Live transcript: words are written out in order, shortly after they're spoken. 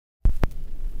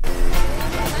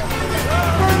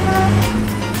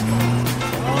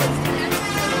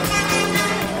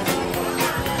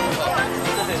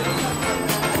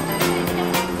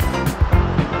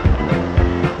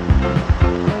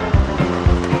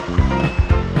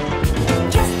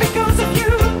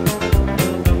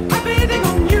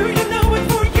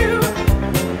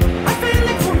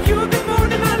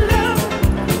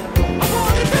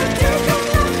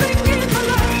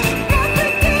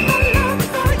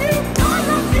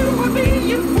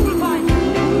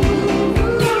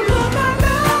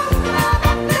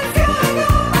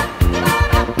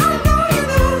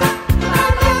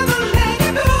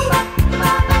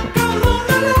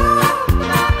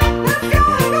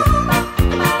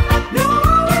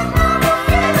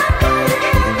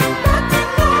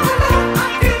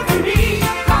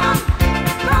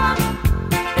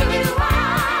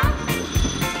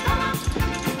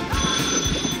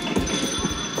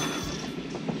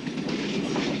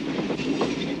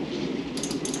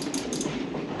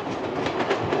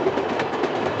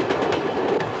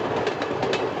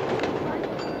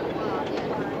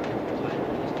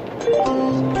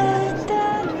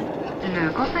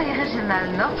régionale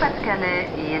Nord-Pas-de-Calais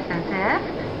et SNCF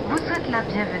vous souhaitent la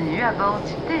bienvenue à bord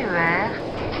du TER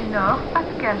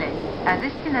Nord-Pas-de-Calais à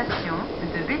destination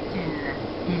de Béthune.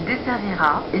 Il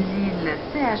desservira l'île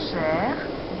CHR,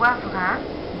 Wavrin,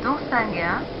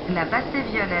 Donsinguin, la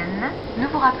Bassée-Violaine. Nous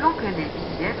vous rappelons que les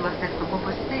billets doivent être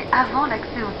compostés avant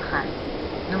l'accès au train.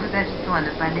 Nous vous invitons à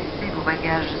ne pas laisser vos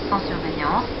bagages sans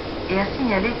surveillance et à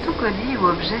signaler tout colis ou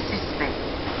objet suspect.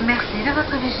 Merci de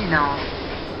votre vigilance.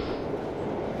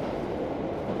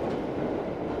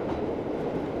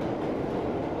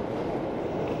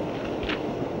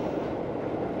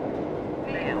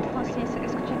 Francis,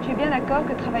 est-ce que tu es bien d'accord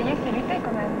que travailler, c'est lutter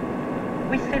quand même?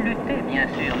 Oui, c'est lutter, bien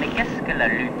sûr, mais qu'est-ce que la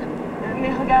lutte? Mais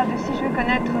regarde, si je veux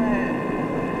connaître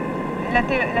la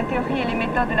théorie et les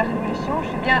méthodes de la Révolution, je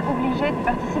suis bien obligée de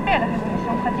participer à la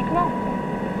Révolution, pratiquement.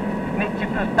 Mais tu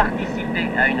peux participer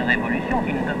à une révolution,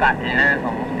 tu ne peux pas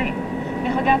l'inventer.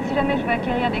 Mais regarde, si jamais je veux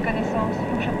acquérir des connaissances, il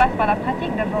faut que je passe par la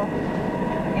pratique d'abord.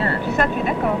 Bien. Ça, tu es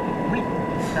d'accord? Oui,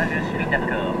 ça je suis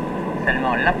d'accord.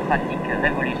 Seulement la pratique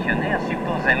révolutionnaire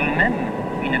suppose elle-même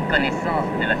une connaissance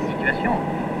de la situation.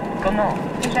 Comment?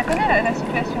 Et je la connais, la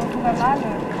situation, tout va mal.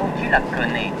 Quand tu la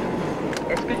connais,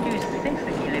 est-ce que tu sais ce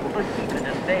qu'il est possible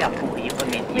de faire pour y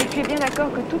remédier? Mais tu es bien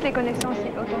d'accord que toutes les connaissances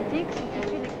authentiques sont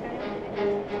issues d'expériences.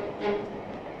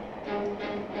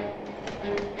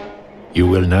 You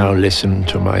will now listen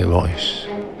to my voice.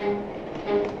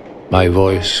 My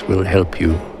voice will help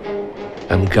you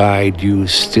and guide you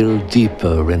still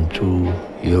deeper into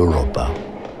Europa.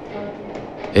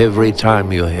 Every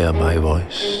time you hear my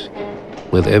voice,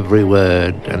 with every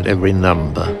word and every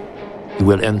number, you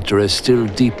will enter a still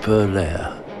deeper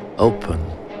layer, open,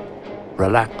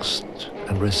 relaxed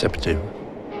and receptive.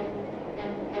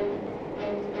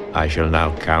 I shall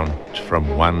now count from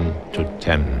 1 to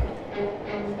 10.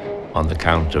 On the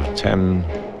count of 10,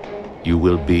 you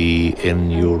will be in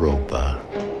Europa.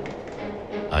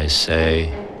 I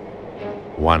say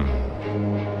 1.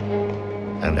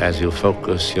 And as you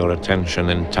focus your attention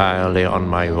entirely on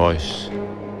my voice,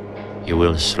 you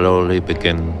will slowly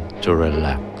begin to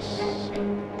relax.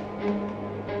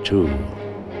 2.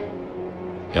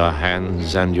 Your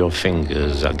hands and your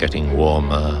fingers are getting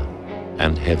warmer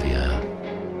and heavier.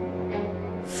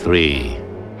 3.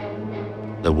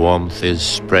 The warmth is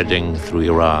spreading through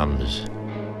your arms,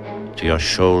 to your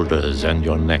shoulders and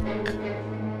your neck.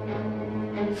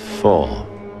 4.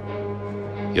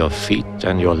 Your feet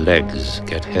and your legs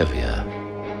get heavier.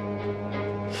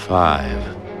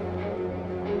 5.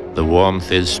 The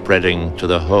warmth is spreading to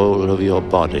the whole of your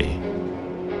body.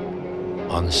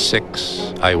 On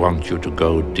 6, I want you to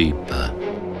go deeper.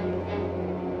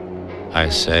 I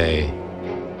say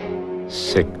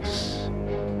 6.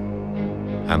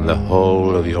 And the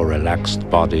whole of your relaxed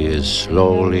body is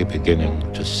slowly beginning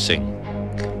to sink.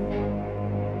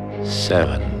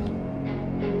 7.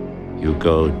 You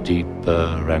go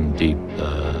deeper and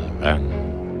deeper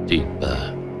and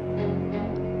deeper.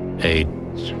 8.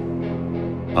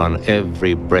 On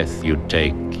every breath you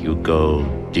take, you go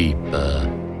deeper.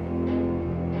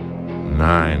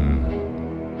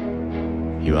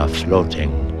 9. You are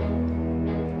floating.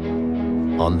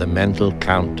 On the mental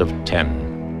count of 10,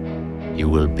 you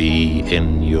will be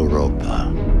in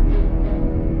Europa.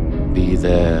 Be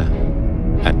there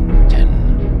at 10.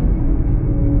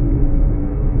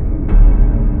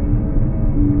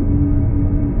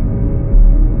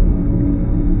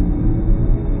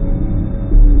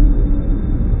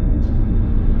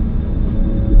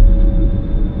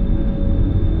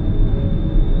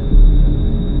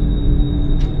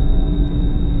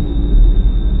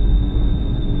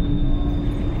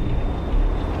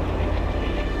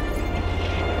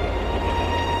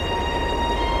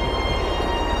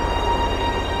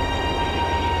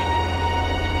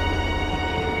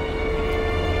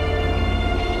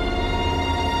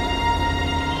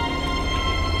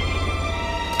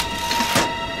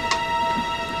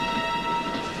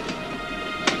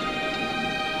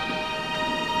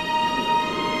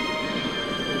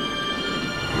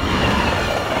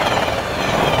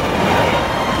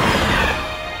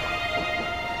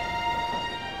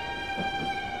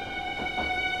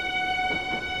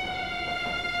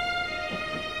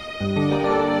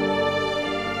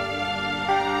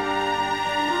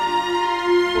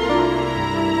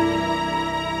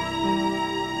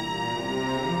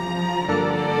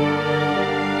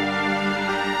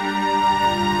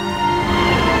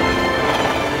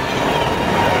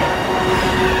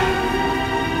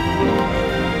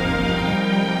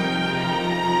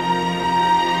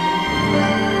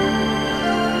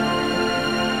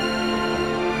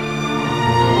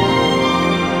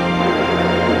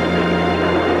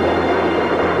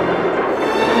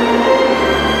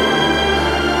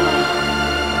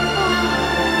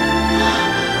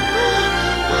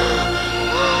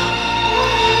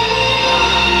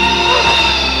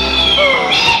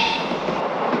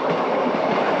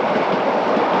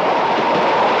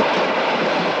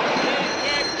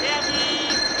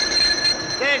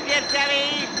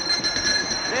 service.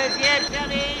 Deuxième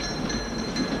service.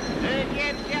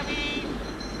 Deuxième service.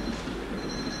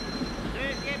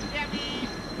 Deuxième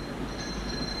service.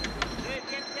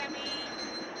 Deuxième service.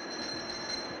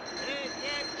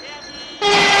 Deuxième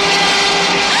service.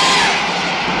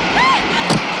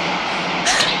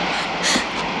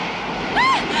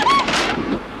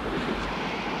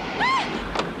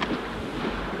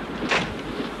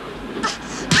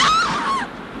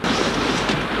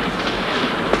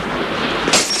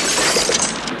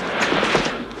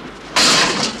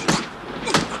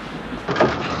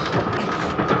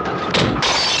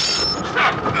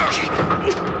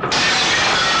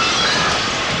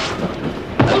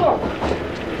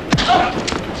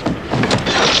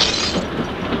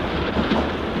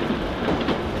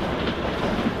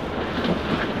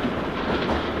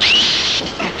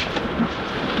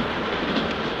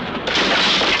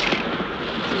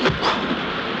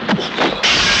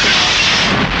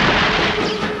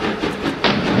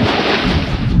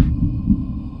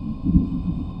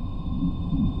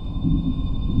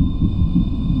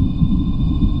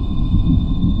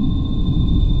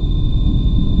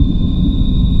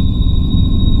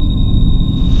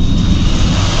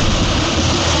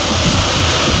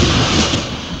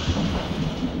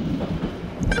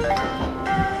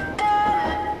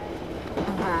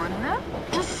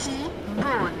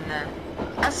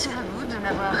 Assurez-vous de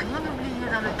n'avoir rien oublié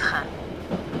dans le train.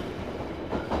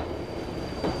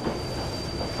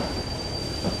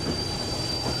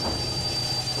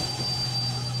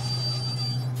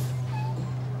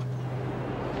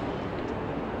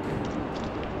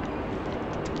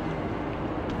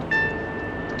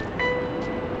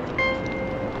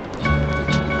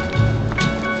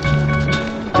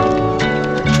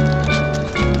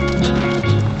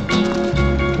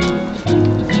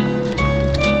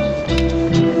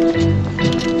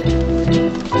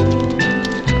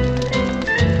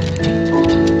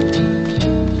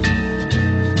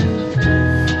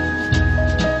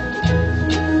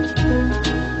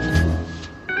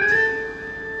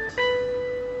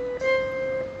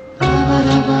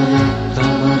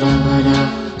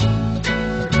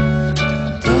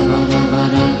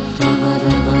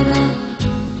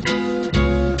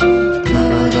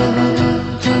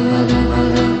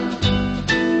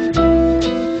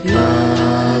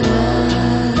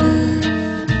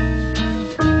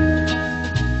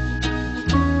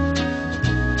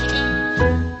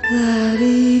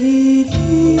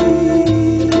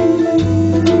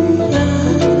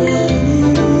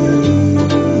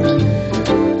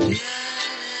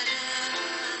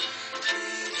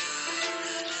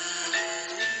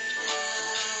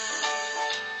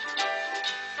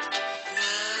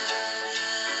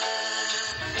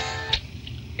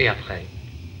 Et après?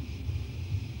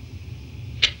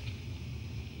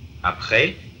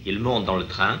 Après, il monte dans le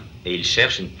train et il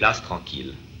cherche une place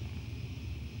tranquille.